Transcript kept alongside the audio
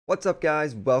What's up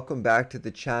guys, welcome back to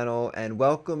the channel and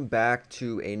welcome back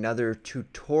to another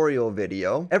tutorial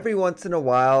video. Every once in a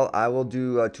while I will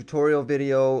do a tutorial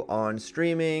video on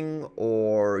streaming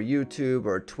or YouTube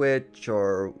or Twitch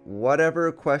or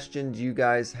whatever questions you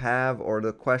guys have, or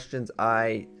the questions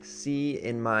I see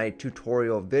in my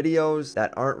tutorial videos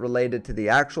that aren't related to the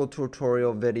actual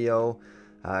tutorial video.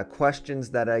 Questions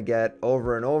that I get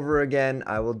over and over again.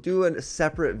 I will do a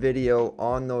separate video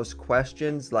on those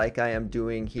questions like I am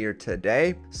doing here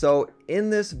today. So in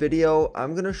this video,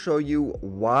 I'm going to show you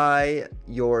why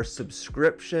your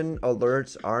subscription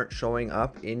alerts aren't showing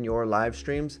up in your live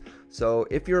streams. So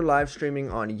if you're live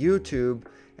streaming on YouTube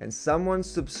and someone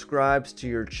subscribes to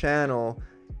your channel,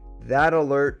 that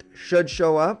alert should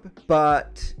show up,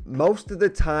 but most of the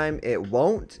time it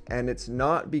won't, and it's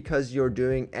not because you're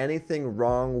doing anything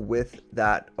wrong with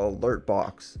that alert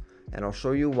box, and I'll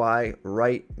show you why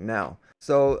right now.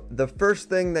 So the first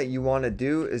thing that you want to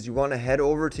do is you want to head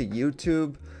over to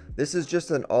YouTube. This is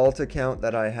just an alt account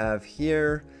that I have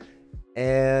here,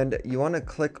 and you want to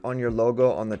click on your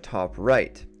logo on the top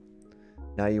right.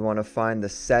 Now you want to find the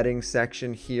settings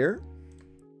section here,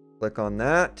 click on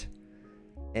that,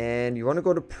 and you want to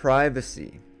go to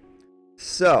privacy.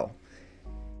 So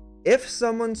if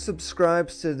someone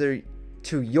subscribes to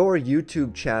your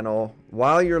YouTube channel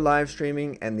while you're live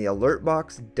streaming and the alert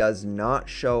box does not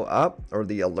show up, or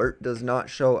the alert does not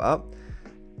show up,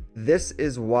 this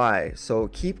is why. So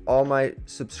keep all my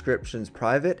subscriptions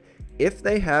private. If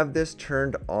they have this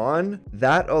turned on,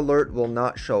 that alert will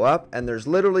not show up, and there's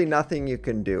literally nothing you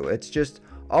can do. It's just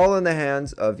all in the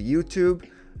hands of YouTube.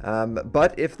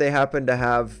 But if they happen to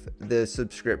have the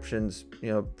subscriptions,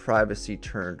 privacy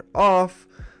turned off,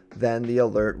 then the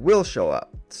alert will show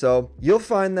up. So you'll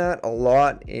find that a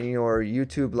lot in your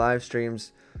YouTube live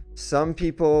streams. Some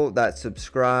people that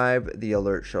subscribe, the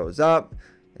alert shows up,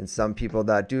 and some people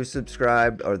that do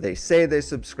subscribe, or they say they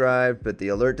subscribe, but the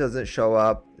alert doesn't show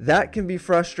up. That can be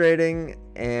frustrating,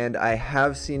 and I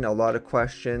have seen a lot of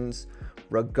questions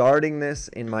regarding this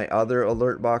in my other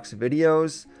alert box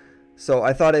videos. So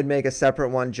I thought I'd make a separate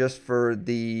one just for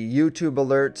the YouTube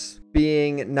alerts.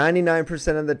 Being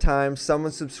 99% of the time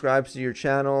someone subscribes to your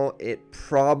channel, it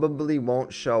probably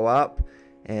won't show up.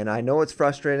 And I know it's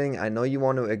frustrating. I know you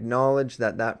want to acknowledge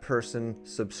that that person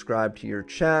subscribed to your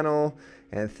channel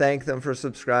and thank them for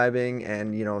subscribing,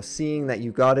 and seeing that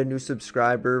you got a new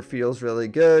subscriber feels really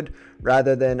good,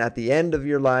 rather than at the end of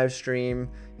your live stream,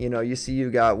 you see you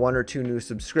got 1 or 2 new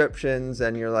subscriptions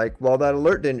and you're like, well, that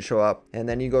alert didn't show up, and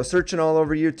then you go searching all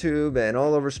over YouTube and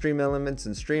all over Stream Elements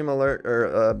and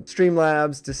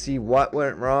Streamlabs to see what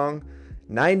went wrong.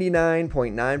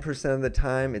 99.9% of the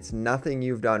time, it's nothing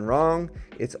you've done wrong.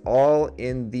 It's all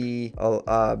in the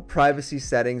privacy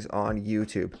settings on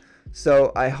YouTube.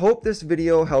 So I hope this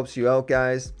video helps you out,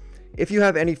 guys. If you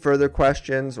have any further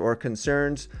questions or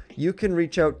concerns, you can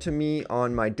reach out to me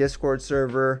on my Discord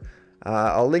server.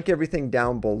 I'll link everything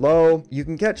down below. You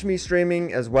can catch me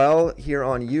streaming as well here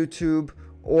on YouTube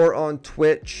or on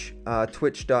Twitch,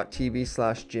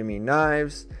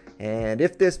 twitch.tv/JimmyKnives. And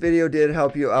if this video did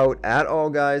help you out at all,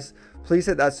 guys, please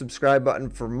hit that subscribe button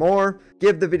for more.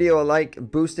 Give the video a like,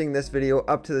 boosting this video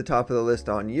up to the top of the list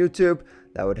on YouTube.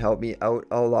 That would help me out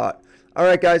a lot. All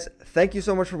right, guys, thank you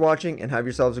so much for watching, and have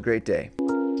yourselves a great day.